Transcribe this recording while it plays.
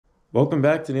Welcome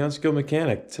back to the Unskilled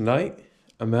Mechanic. Tonight,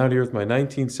 I'm out here with my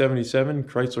 1977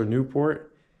 Chrysler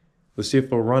Newport. Let's see if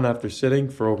it'll run after sitting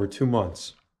for over 2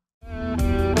 months.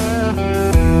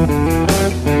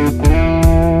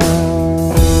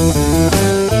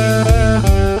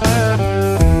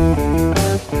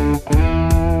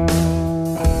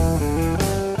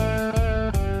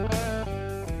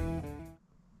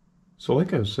 So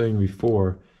like I was saying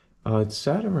before, it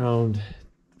sat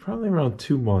probably around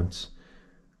 2 months.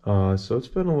 So it's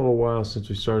been a little while since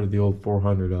we started the old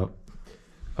 400 up.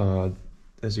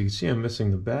 As you can see, I'm missing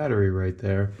the battery right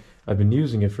there. I've been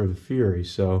using it for the Fury,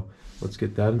 so let's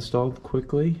get that installed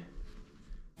quickly.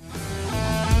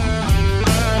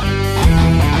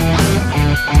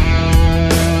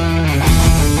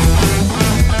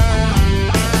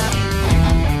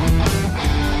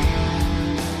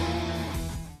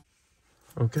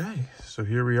 Okay, so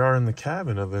here we are in the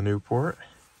cabin of the Newport.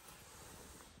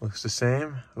 Looks the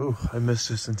same. Ooh, I miss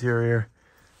this interior.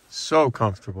 So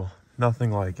comfortable.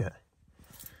 Nothing like it.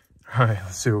 All right,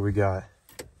 let's see what we got.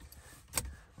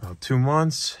 About 2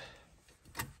 months.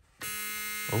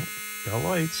 Oh, got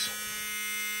lights.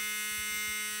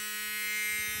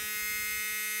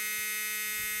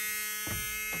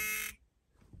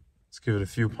 Let's give it a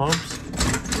few pumps.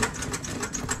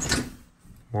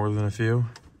 More than a few.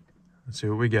 Let's see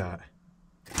what we got.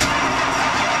 Ooh,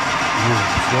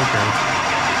 smoking.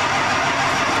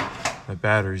 That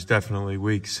battery's definitely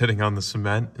weak sitting on the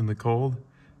cement in the cold.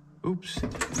 Oops. A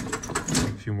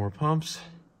few more pumps.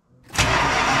 A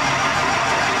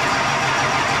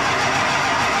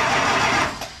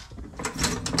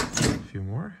few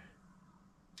more.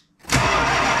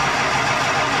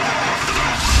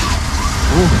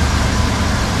 Ooh.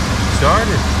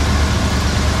 Started.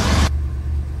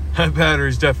 That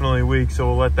battery's definitely weak, so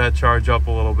we'll let that charge up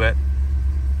a little bit.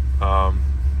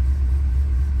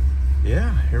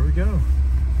 Yeah, here we go.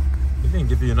 We can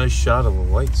give you a nice shot of the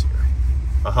lights here.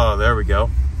 Aha, there we go.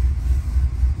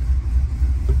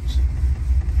 Oops.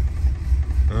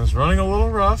 And it's running a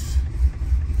little rough.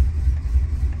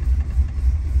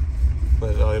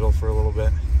 Let it idle for a little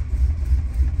bit.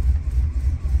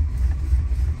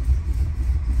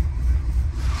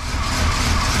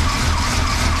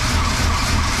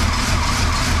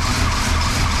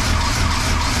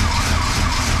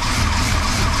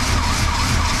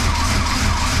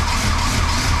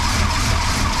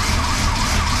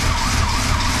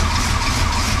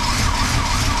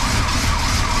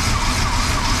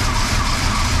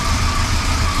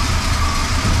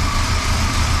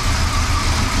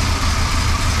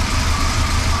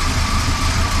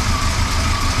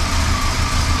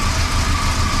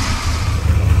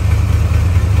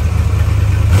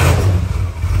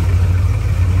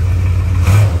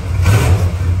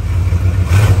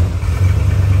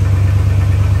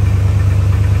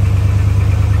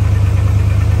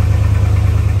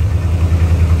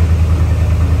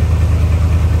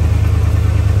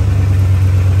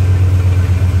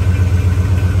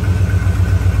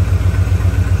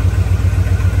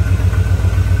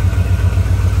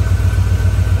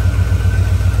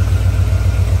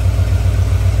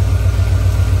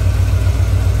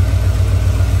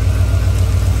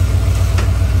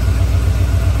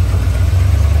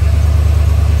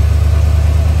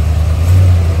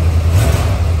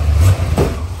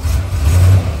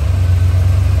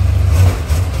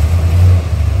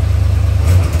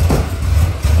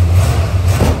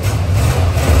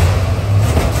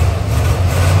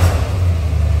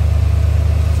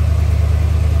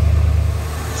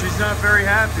 Not very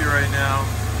happy right now.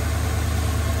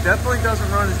 Definitely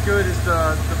doesn't run as good as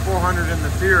the 400 and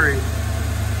the Fury.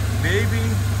 Maybe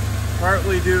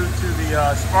partly due to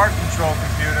the spark control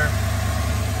computer,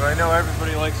 but I know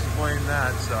everybody likes to blame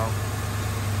that, so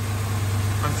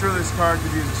I'm sure this car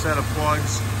could use a set of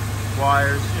plugs,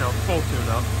 wires, you know, full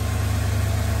tune-up.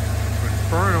 But it's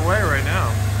burning away right now.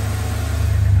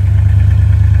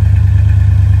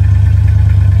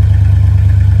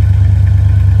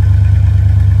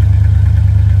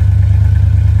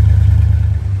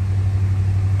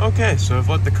 Okay, so I've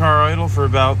let the car idle for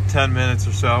about 10 minutes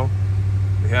or so.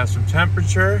 We have some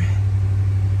temperature,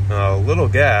 a little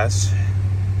gas,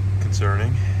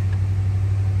 concerning.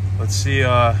 Let's see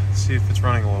if it's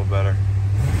running a little better.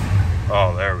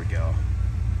 Oh, there we go.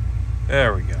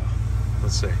 There we go.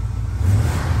 Let's see.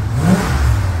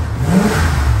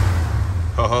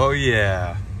 Oh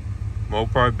yeah,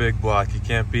 Mopar big block, you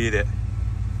can't beat it.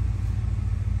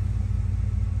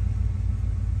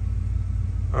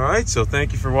 Alright, so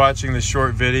thank you for watching this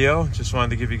short video. Just wanted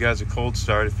to give you guys a cold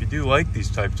start. If you do like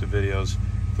these types of videos,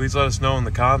 please let us know in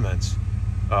the comments.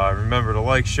 Remember to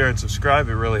like, share, and subscribe.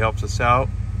 It really helps us out.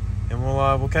 and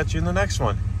we'll catch you in the next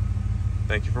one.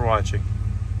 Thank you for watching.